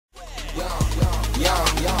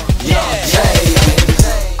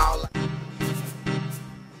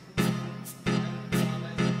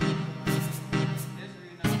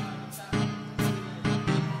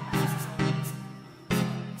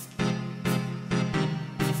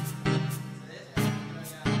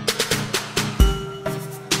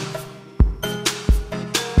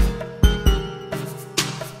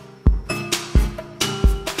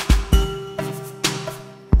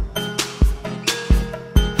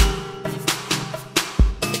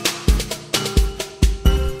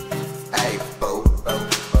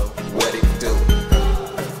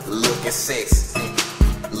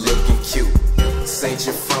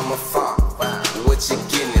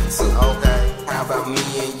How about me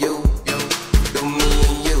and you? Do me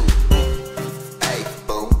and you? Hey,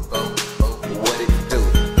 boo, what it do?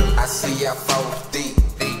 I see y'all 4 deep.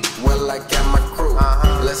 Well, I got my crew.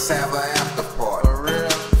 Let's have an after party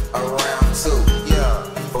around 2.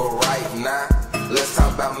 But right now, let's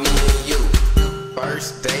talk about me and you.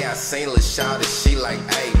 First day I seen Lil' Shawty, she like,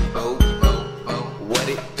 hey, boo, what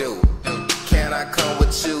it do? Can I come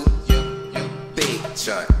with you? Big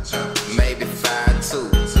joint, maybe 5'2".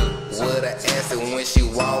 With her ass and when she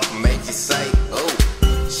walk, make you say,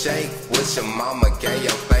 ooh. Shake with your mama, gay,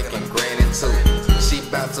 I'm thinking granny too. She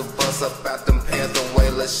bout to bust up out them pants the way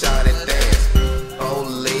Lil' Shawty dance. 4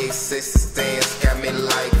 legs, 60 stands, got me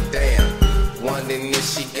like damn. Wondering if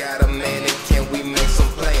she got a man and can we make some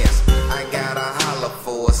plans? I gotta holler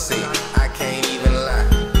for a seat, I can't even lie.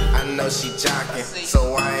 I know she jockin',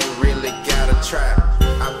 so I ain't really gotta try.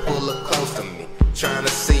 I pull her close to me, tryna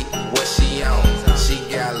see what she on. She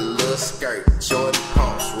got a little skirt, Jordan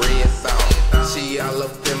pumps, red thong. She all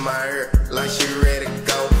up in my ear like she ready to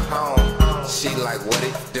go home. She like, what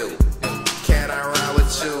it do? Can I ride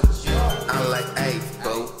with you? I'm like, hey,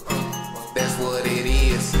 boo, that's what it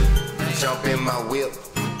is. Jump in my whip,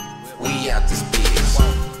 we out this bitch.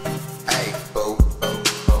 Hey, boo,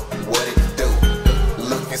 what it do?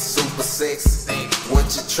 Looking super sexy, what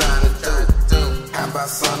you tryna do? How about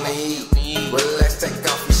something to eat? Relax, take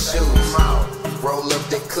off your shoes. Roll up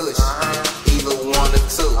that kush, either 1 or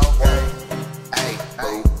 2. Hey,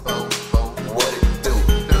 boo, what it do?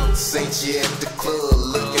 Seen you at the club,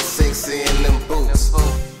 looking sexy in them boots.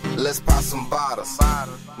 Let's pop some bottles,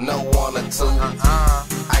 no 1 or 2.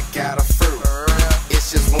 I got a fruit, it's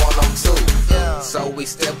just 1 on 2. So we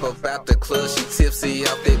step up out the club, she tipsy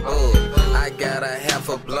off that bud. I got a half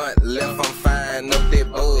a blunt left, I'm fine up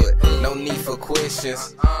that bud. No need for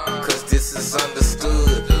questions, cause this is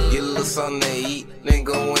understood. Get a little something to eat, then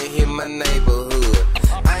go and hit my neighborhood.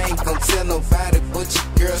 I ain't gon' tell nobody but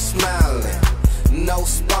your girl smiling. No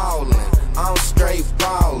spalling, I'm straight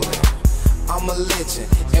ballin'. I'm a legend,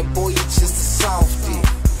 and boy, you just a softie.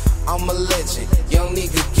 I'm a legend, young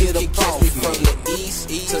nigga, get up off me. From the east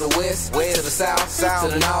to the west, to the south, to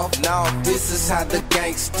the north. This is how the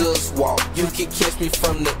gangsters walk. You can catch me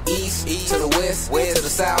from the east to the west, to the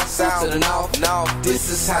south, to the north. This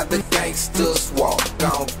is how the gangsters walk.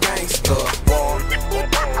 Gone gangster walk.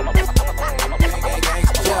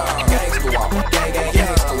 Gangster walk, gangster walk,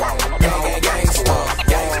 gangster walk, gangster walk,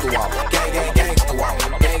 gangster walk, gangster walk,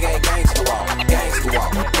 gangster walk, gangster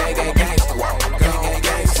walk, gangster walk, gangster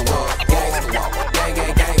walk, gangster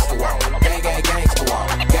walk, gangster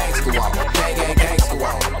walk, gangster walk,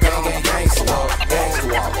 gangster walk, gangster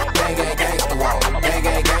walk, gangster walk,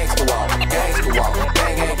 gangster walk, gangster walk,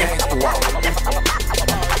 gangster walk.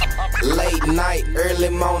 Late night, early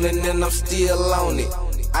morning, and I'm still on it.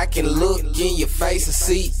 I can look in your face and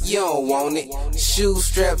see you don't want it. Shoes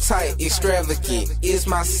strapped tight, extravagant is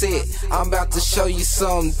my set. I'm about to show you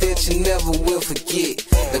something that you never will forget.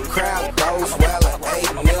 The crowd goes wild at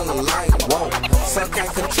 8 million like whoa. Some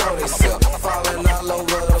can't control themselves, falling all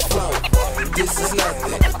over the floor. This is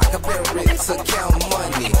nothing, I compare it to count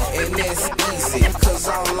money, and that's easy, cause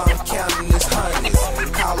all I'm counting is honeys.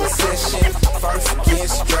 Call a session, first again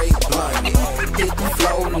straight blunted. Hit the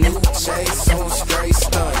flow, new chase on straight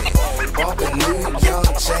stunning. Bump a new young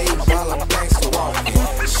J while I'm gangster walking.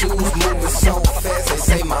 Shoes moving so fast, they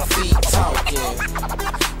say my feet talking.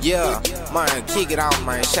 Yeah, man, kick it off,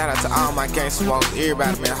 man. Shout out to all my gangster walkers.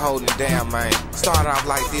 Everybody been holding it down, man. Started off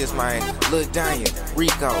like this, man. Lil Daniel,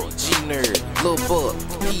 Rico, Gnerd, Lil Buck,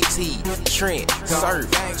 PT, Trent, Surf,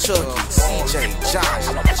 Chucky, CJ, Josh,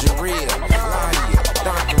 Jarrell, Ladia,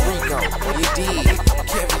 Dr. Rico, you did.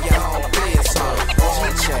 Kevin, y'all Bedson,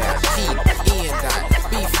 G-Chad, Keith, Ian Dot,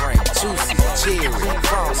 B-Frank, Juicy, Jerry,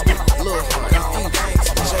 Frosty, Lil Hunt,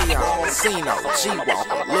 J.R., Cino,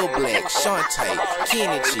 G-Walker, Lil Black, Shantae,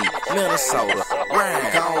 Kenny G, Minnesota, Ryan,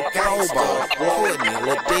 Bobo, Courtney,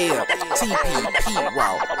 Liddell, TP, Pete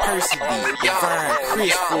Raw, Percy D, Divine,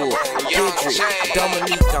 Chris Ford, Didrick,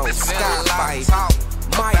 Dominico, Skylight,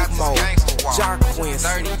 Mike Mo, Jock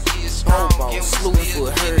Quincy, Bobo,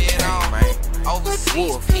 Slewfoot, Hurricane, man.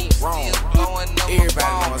 Wolf, wrong. Everybody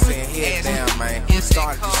know what I'm saying, head down, man. We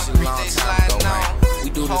started this shit a long time ago, man. We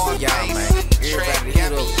do this for y'all, man. Everybody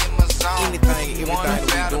hit up everything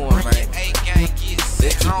we doing, man. Let's keep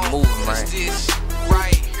it moving, man.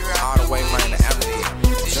 All the way, man, to Africa,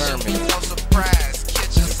 Germany,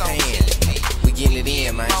 Japan. We getting it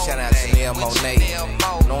in, man. Shout out to Nell Monet.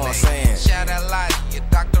 Know what I'm saying? Shout out Ladia,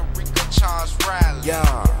 Dr. Rico, Charles Riley.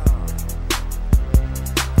 Yeah.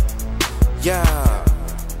 Yeah.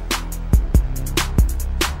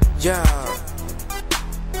 Yeah.